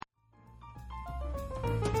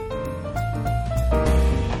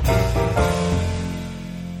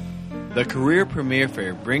The Career Premier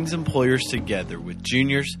Fair brings employers together with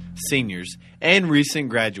juniors, seniors, and recent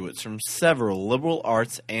graduates from several liberal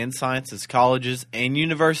arts and sciences colleges and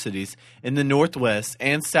universities in the Northwest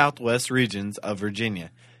and Southwest regions of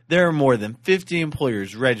Virginia. There are more than 50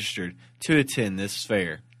 employers registered to attend this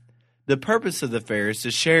fair. The purpose of the fair is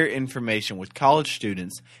to share information with college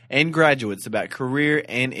students and graduates about career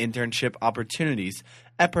and internship opportunities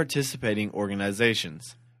at participating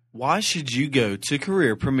organizations. Why should you go to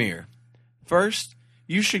Career Premier? First,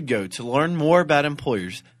 you should go to learn more about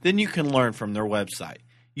employers than you can learn from their website.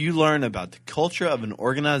 You learn about the culture of an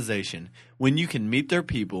organization when you can meet their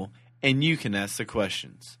people and you can ask the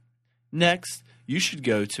questions. Next, you should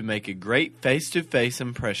go to make a great face-to-face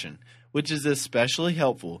impression, which is especially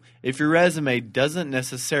helpful if your resume doesn't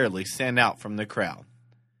necessarily stand out from the crowd.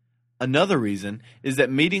 Another reason is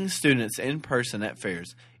that meeting students in person at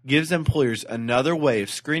fairs gives employers another way of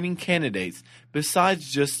screening candidates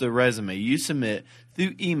besides just the resume you submit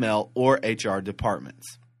through email or HR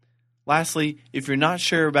departments. Lastly, if you're not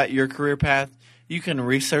sure about your career path, you can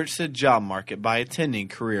research the job market by attending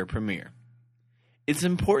Career Premier. It's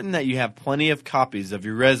important that you have plenty of copies of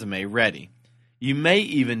your resume ready. You may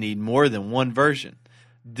even need more than one version.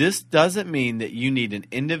 This doesn't mean that you need an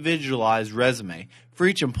individualized resume for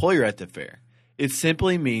each employer at the fair. It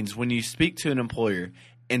simply means when you speak to an employer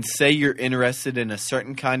and say you're interested in a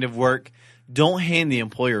certain kind of work, don't hand the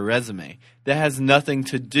employer a resume that has nothing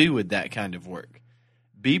to do with that kind of work.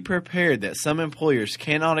 Be prepared that some employers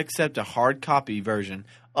cannot accept a hard copy version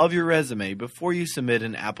of your resume before you submit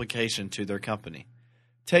an application to their company.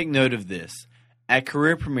 Take note of this. At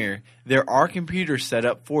Career Premier, there are computers set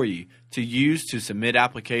up for you to use to submit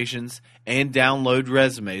applications and download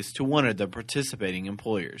resumes to one of the participating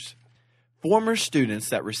employers. Former students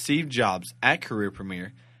that received jobs at Career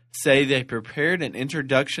Premier say they prepared an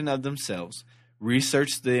introduction of themselves,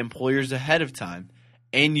 researched the employers ahead of time,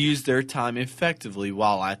 and used their time effectively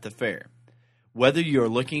while at the fair. Whether you're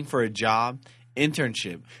looking for a job,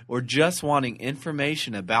 internship, or just wanting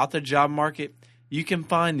information about the job market, you can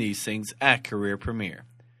find these things at Career Premier.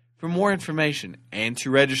 For more information and to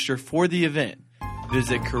register for the event,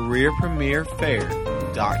 visit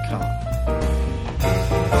careerpremierfair.com.